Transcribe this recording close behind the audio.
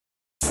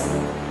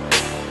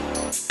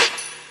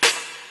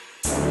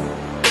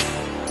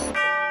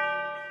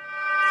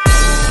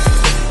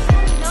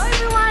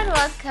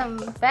welcome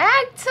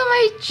back to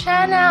my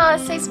channel.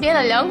 So it's been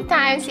a long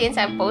time since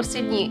I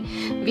posted new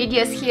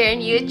videos here on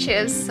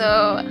YouTube,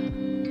 so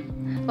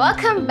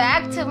welcome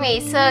back to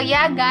me. So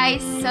yeah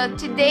guys, so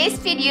today's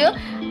video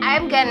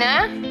I'm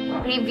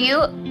gonna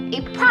review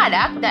a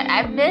product that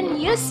I've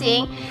been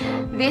using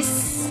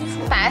this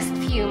past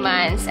few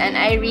months and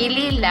I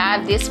really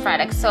love this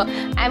product. So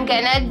I'm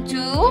gonna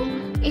do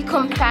a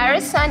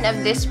comparison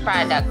of this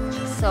product,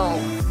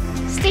 so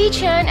stay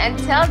tuned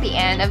until the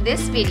end of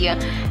this video.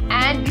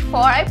 And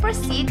before I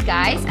proceed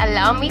guys,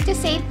 allow me to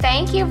say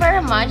thank you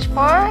very much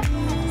for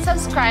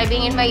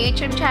subscribing in my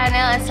YouTube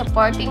channel and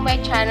supporting my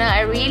channel. I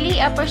really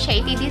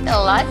appreciated it a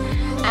lot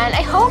and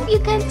I hope you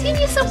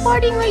continue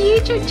supporting my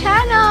YouTube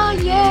channel.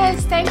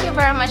 Yes, thank you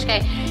very much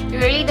guys. You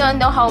really don't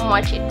know how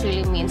much it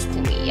really means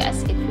to me.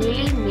 Yes, it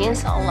really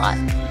means a lot.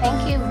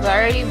 Thank you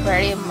very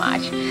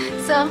much.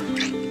 So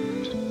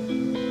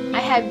I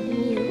have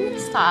new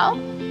style.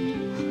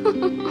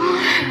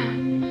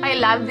 I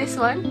love this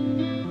one.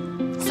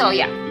 So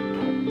yeah,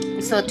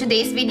 so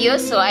today's video,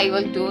 so I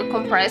will do a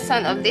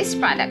comparison of this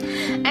product,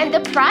 and the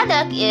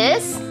product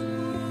is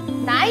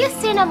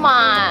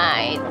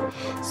niacinamide.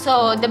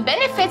 So the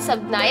benefits of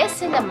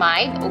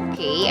niacinamide,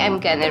 okay, I'm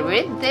gonna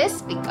read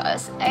this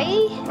because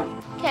I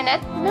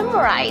cannot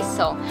memorize.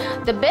 So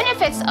the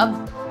benefits of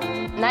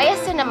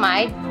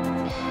niacinamide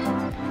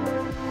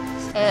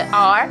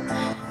are,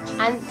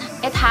 and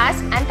it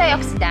has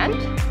antioxidant.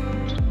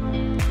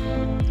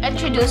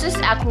 It reduces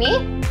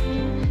acne.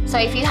 So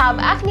if you have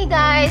acne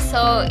guys,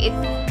 so it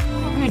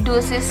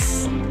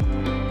reduces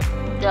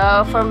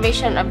the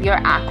formation of your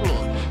acne.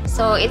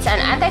 So it's an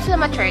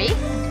anti-inflammatory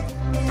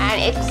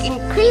and it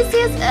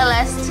increases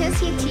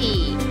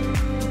elasticity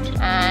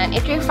and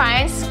it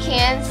refines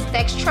skin's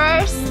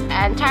textures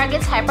and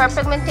targets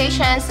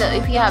hyperpigmentation. So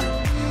if you have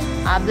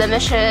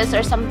blemishes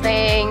or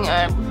something,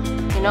 or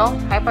you know,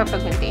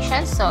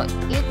 hyperpigmentation, so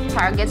it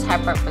targets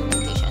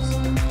hyperpigmentation.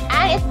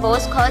 And it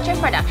boosts collagen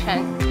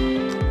production,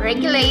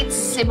 regulates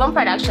sebum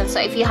production. So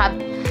if your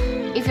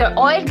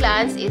oil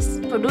glands is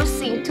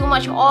producing too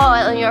much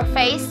oil on your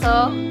face,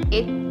 so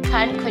it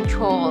can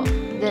control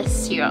the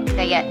serum,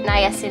 the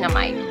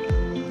niacinamide.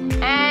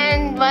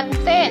 And one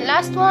thing,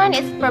 last one,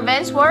 it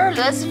prevents water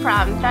loss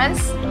from trans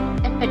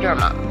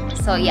epidermal.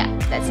 So yeah,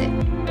 that's it.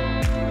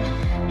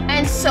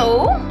 And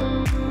so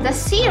the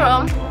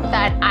serum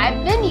that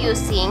I've been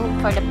using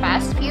for the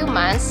past few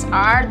months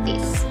are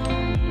these.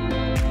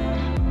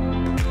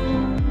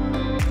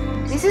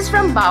 This is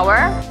from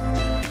Bauer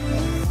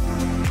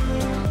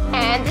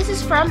and this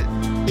is from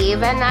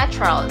Eva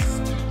Naturals.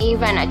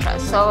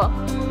 So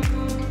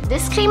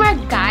disclaimer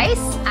guys,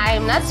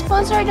 I'm not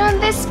sponsored on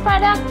this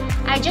product.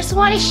 I just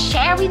want to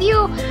share with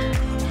you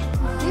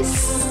this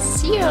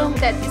serum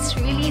that is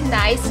really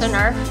nice on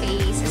our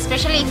face,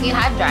 especially if you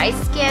have dry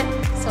skin.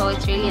 So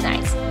it's really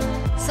nice.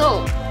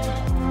 So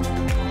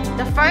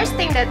the first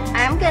thing that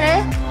I'm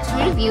gonna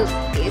review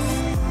is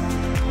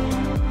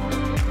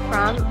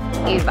from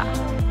Eva.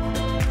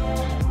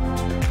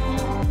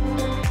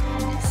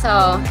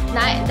 So the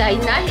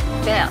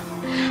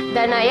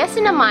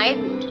niacinamide,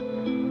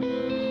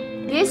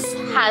 this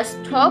has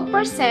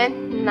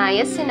 12%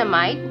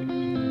 niacinamide.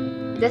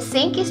 The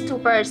zinc is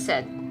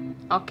 2%.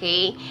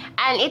 Okay,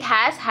 and it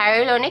has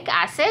hyaluronic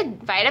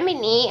acid,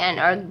 vitamin E, and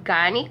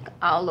organic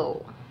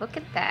aloe. Look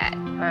at that,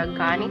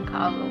 organic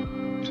aloe.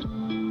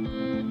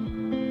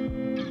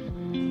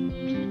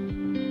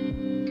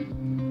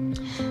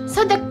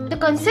 So the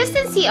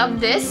consistency of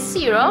this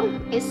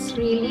serum is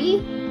really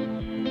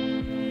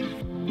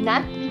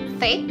not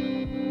thick.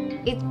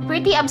 It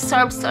pretty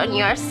absorbs on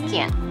your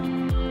skin.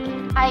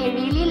 I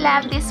really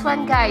love this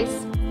one guys.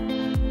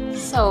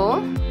 So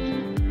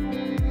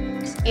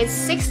it's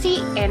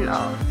 60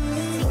 ml.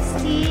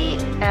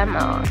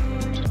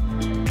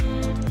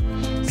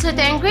 So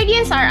the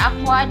ingredients are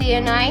aqua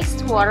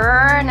deionized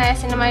water,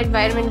 niacinamide,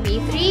 vitamin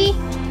B3,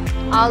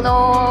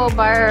 aloe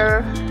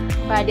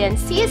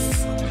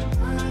barbadiensis,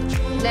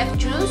 leaf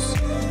juice,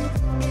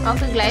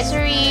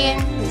 glycerin,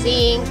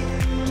 zinc,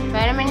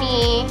 vitamin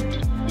E,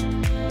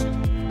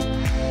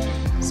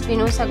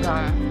 spinosa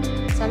gum,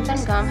 santan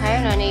gum,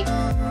 hyaluronic,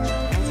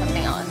 and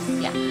something else.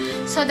 Yeah.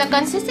 So the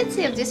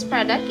consistency of this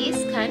product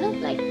is kind of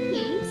like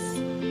this.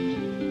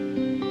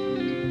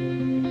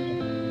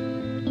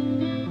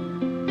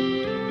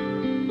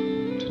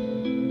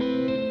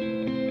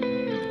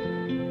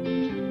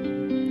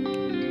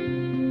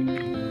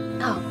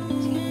 Oh,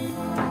 see?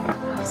 I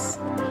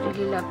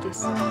really love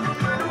this.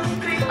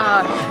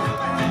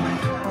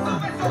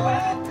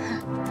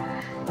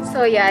 So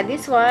yeah,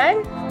 this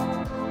one,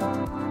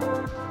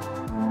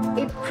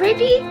 it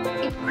quickly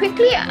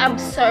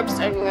absorbs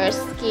on your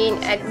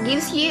skin and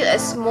gives you a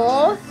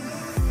smooth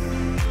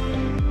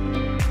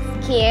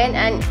skin,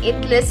 and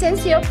it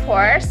loosens your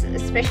pores,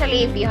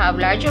 especially if you have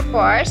larger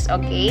pores.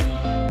 Okay,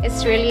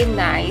 it's really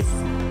nice.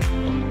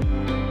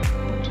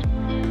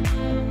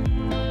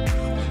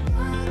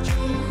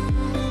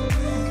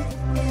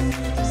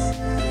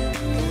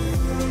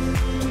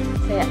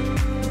 So yeah.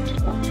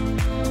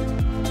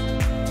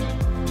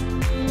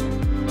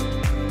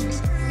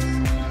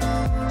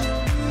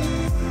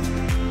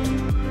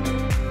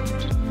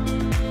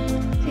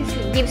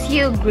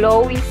 you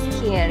glowing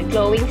skin.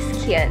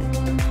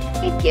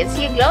 It gives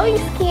you glowing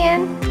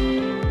skin.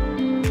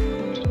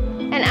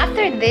 And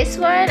after this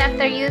one,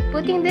 after you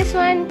putting this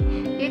one,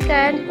 you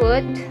can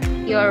put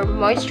your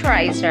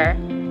moisturizer,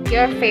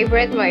 your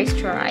favorite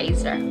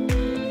moisturizer.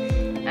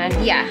 And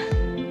yeah,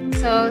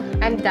 so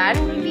I'm done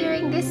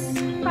reviewing this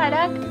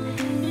product.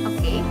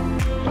 Okay.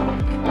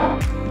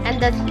 And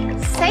the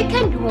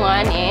second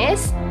one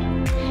is,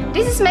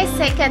 this is my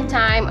second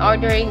time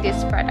ordering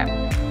this product.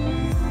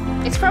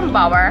 It's from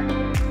Bauer.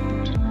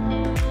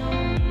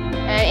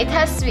 And it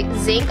has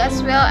zinc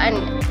as well, and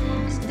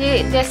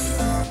the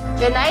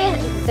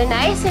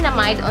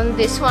niacinamide on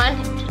this one,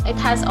 it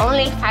has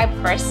only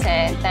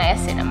 5%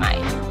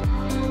 niacinamide.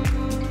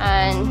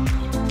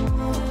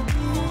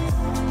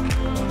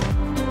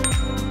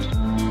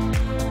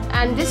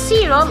 And this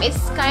serum is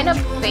kind of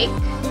thick.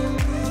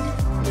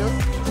 Look,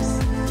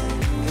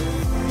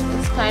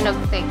 it's kind of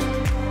thick.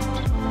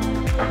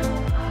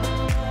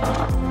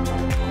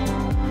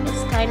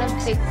 It's kind of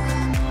thick.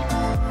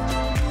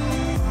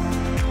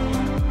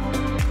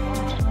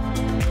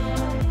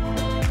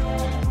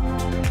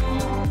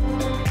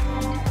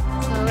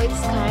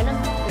 It's kind of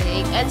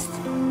thick and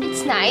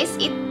it's nice.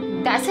 It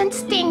doesn't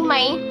sting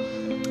my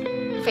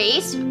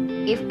face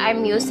if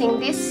I'm using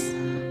this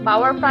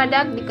Bauer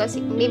product, because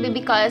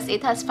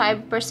it has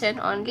 5%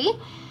 only,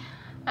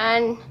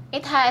 and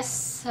it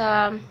has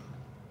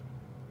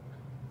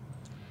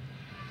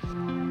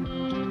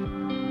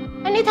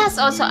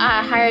also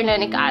a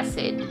hyaluronic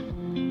acid,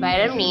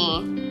 vitamin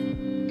E,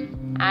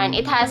 and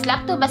it has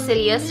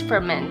lactobacillus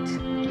ferment.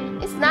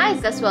 It's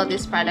nice as well,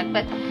 this product.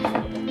 But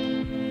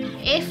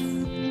if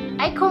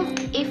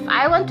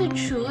I want to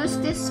choose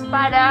this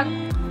product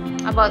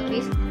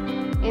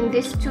in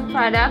these two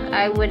products,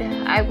 I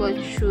will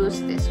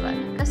choose this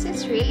one because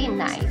it's really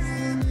nice.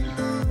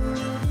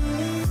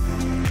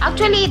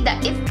 Actually,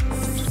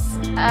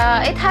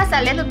 it has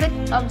a little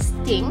bit of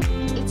sting.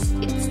 It's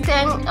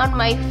sting on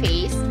my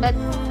face, but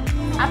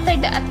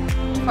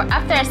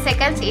after a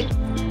second it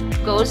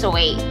goes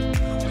away.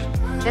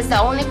 That's the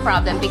only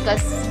problem,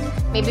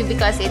 maybe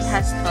because it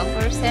has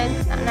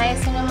 12%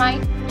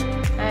 niacinamide.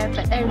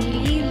 But I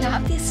really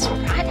love this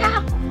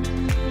product.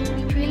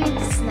 It really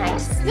is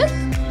nice. Look.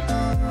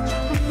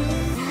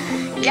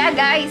 Yeah,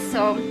 guys.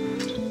 So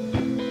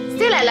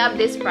still, I love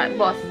this product.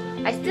 Both.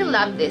 I still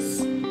love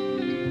this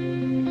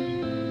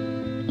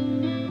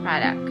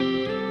product.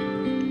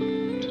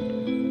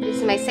 This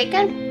is my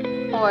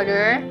second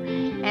order,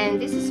 and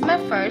this is my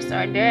first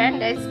order,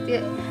 and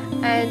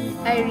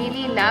I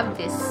really love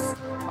this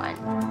one.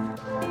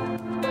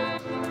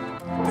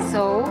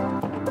 So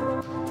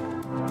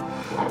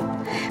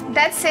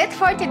that's it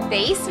for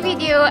today's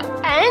video,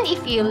 and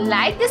if you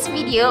like this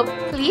video,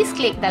 please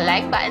click the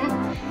like button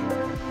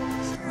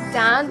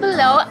down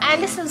below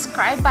and the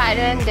subscribe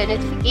button, the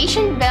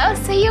notification bell,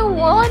 so you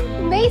won't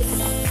miss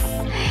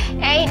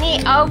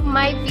any of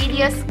my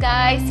videos,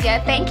 guys.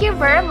 Yeah, thank you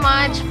very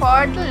much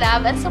for the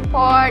love and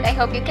support. I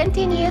hope you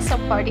continue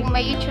supporting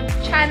my YouTube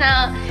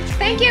channel.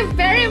 Thank you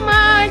very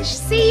much.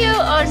 See you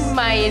on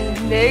my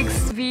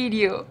next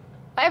video.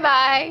 Bye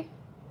bye.